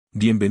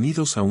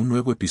Bienvenidos a un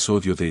nuevo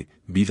episodio de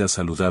Vida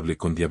Saludable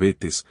con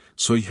Diabetes.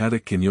 Soy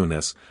Jare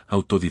Quinones,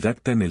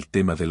 autodidacta en el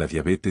tema de la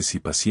diabetes y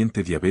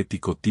paciente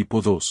diabético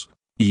tipo 2,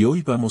 y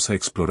hoy vamos a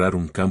explorar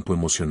un campo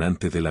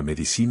emocionante de la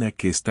medicina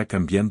que está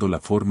cambiando la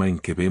forma en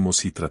que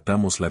vemos y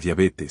tratamos la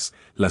diabetes,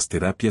 las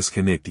terapias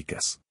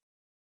genéticas.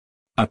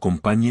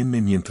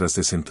 Acompáñenme mientras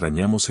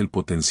desentrañamos el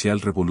potencial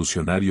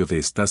revolucionario de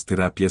estas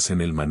terapias en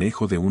el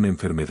manejo de una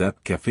enfermedad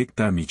que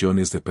afecta a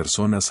millones de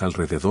personas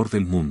alrededor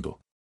del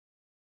mundo.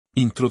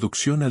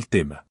 Introducción al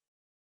tema.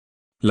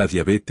 La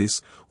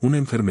diabetes, una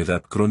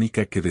enfermedad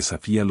crónica que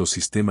desafía los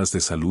sistemas de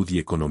salud y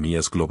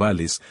economías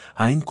globales,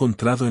 ha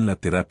encontrado en la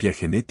terapia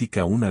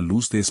genética una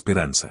luz de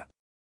esperanza.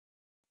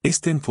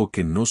 Este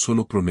enfoque no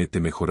solo promete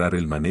mejorar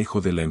el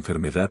manejo de la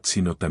enfermedad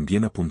sino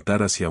también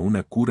apuntar hacia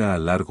una cura a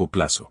largo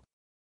plazo.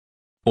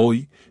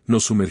 Hoy,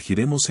 nos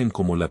sumergiremos en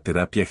cómo la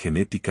terapia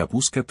genética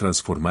busca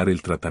transformar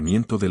el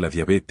tratamiento de la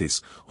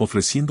diabetes,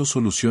 ofreciendo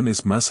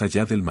soluciones más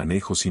allá del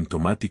manejo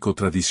sintomático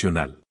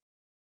tradicional.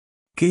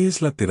 ¿Qué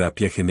es la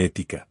terapia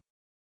genética?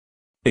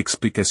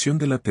 Explicación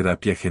de la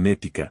terapia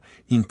genética,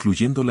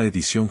 incluyendo la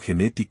edición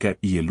genética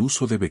y el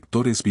uso de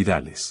vectores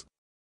virales.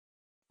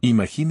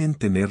 Imaginen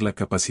tener la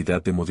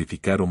capacidad de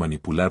modificar o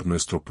manipular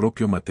nuestro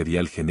propio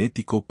material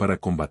genético para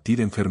combatir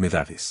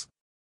enfermedades.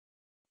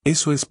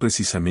 Eso es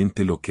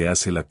precisamente lo que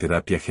hace la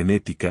terapia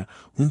genética,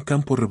 un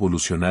campo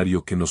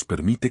revolucionario que nos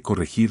permite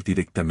corregir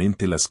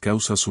directamente las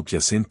causas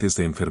subyacentes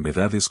de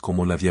enfermedades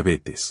como la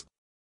diabetes.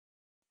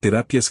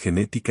 Terapias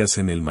genéticas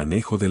en el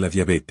manejo de la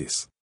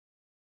diabetes.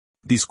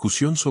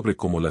 Discusión sobre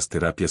cómo las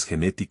terapias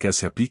genéticas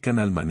se aplican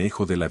al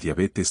manejo de la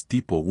diabetes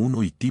tipo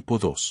 1 y tipo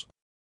 2.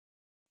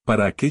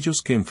 Para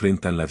aquellos que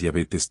enfrentan la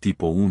diabetes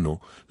tipo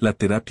 1, la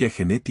terapia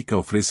genética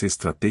ofrece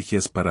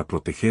estrategias para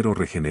proteger o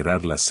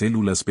regenerar las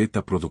células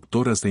beta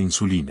productoras de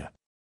insulina.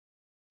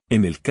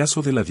 En el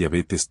caso de la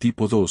diabetes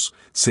tipo 2,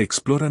 se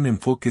exploran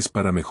enfoques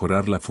para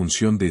mejorar la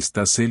función de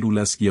estas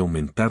células y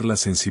aumentar la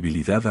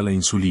sensibilidad a la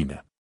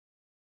insulina.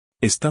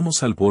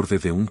 Estamos al borde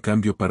de un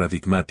cambio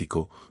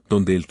paradigmático,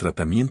 donde el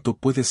tratamiento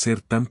puede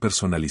ser tan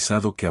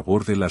personalizado que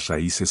aborde las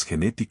raíces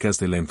genéticas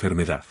de la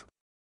enfermedad.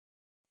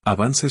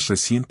 Avances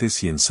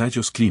recientes y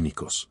ensayos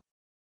clínicos.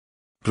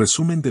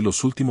 Resumen de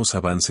los últimos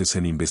avances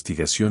en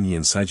investigación y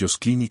ensayos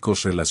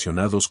clínicos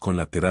relacionados con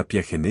la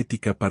terapia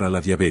genética para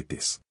la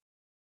diabetes.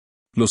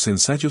 Los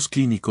ensayos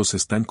clínicos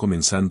están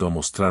comenzando a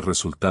mostrar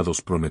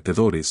resultados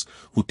prometedores,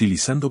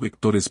 utilizando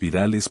vectores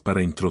virales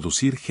para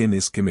introducir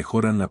genes que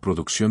mejoran la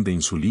producción de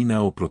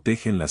insulina o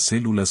protegen las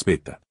células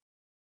beta.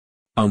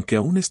 Aunque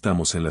aún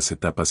estamos en las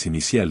etapas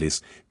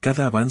iniciales,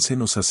 cada avance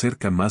nos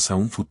acerca más a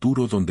un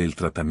futuro donde el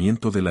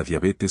tratamiento de la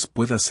diabetes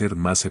pueda ser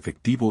más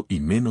efectivo y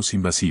menos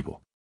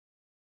invasivo.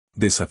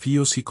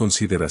 Desafíos y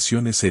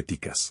consideraciones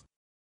éticas.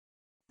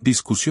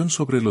 Discusión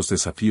sobre los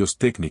desafíos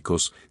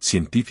técnicos,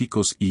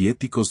 científicos y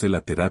éticos de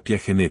la terapia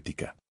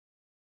genética.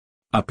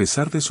 A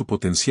pesar de su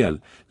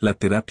potencial, la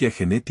terapia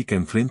genética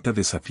enfrenta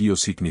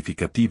desafíos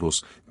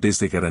significativos,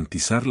 desde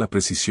garantizar la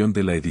precisión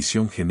de la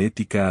edición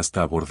genética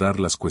hasta abordar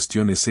las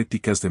cuestiones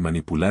éticas de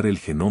manipular el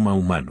genoma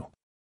humano.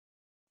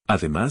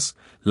 Además,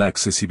 la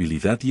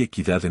accesibilidad y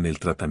equidad en el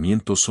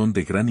tratamiento son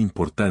de gran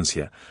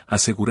importancia,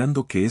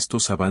 asegurando que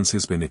estos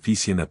avances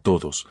beneficien a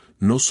todos,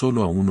 no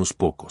solo a unos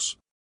pocos.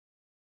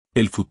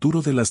 El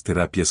futuro de las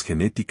terapias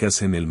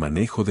genéticas en el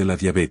manejo de la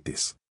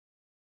diabetes.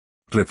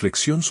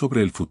 Reflexión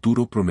sobre el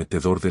futuro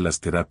prometedor de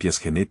las terapias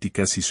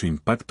genéticas y su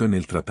impacto en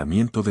el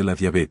tratamiento de la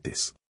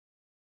diabetes.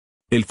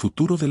 El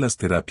futuro de las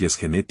terapias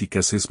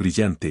genéticas es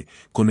brillante,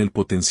 con el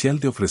potencial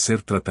de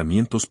ofrecer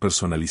tratamientos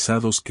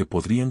personalizados que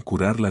podrían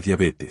curar la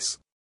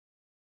diabetes.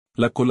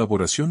 La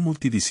colaboración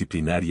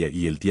multidisciplinaria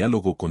y el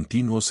diálogo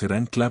continuo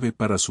serán clave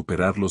para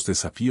superar los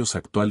desafíos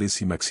actuales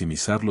y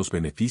maximizar los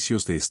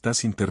beneficios de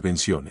estas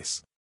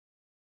intervenciones.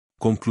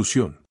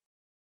 Conclusión.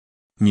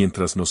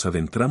 Mientras nos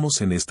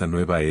adentramos en esta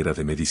nueva era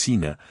de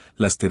medicina,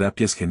 las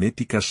terapias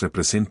genéticas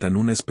representan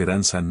una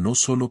esperanza no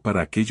solo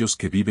para aquellos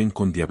que viven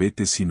con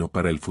diabetes sino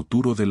para el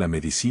futuro de la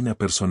medicina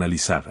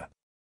personalizada.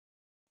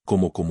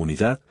 Como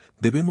comunidad,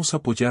 debemos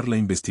apoyar la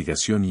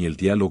investigación y el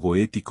diálogo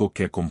ético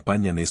que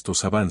acompañan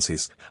estos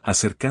avances,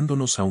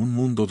 acercándonos a un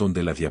mundo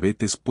donde la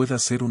diabetes pueda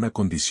ser una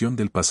condición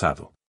del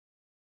pasado.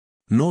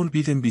 No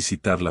olviden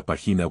visitar la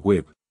página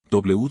web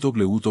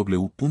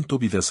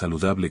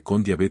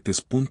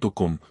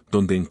www.vidasaludablecondiabetes.com,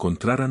 donde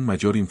encontrarán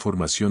mayor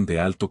información de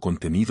alto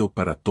contenido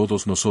para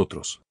todos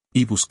nosotros,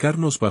 y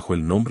buscarnos bajo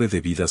el nombre de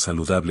Vida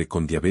Saludable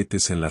con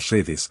Diabetes en las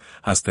redes.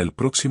 Hasta el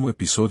próximo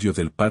episodio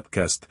del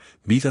podcast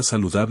Vida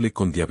Saludable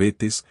con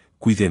Diabetes.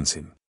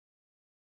 Cuídense.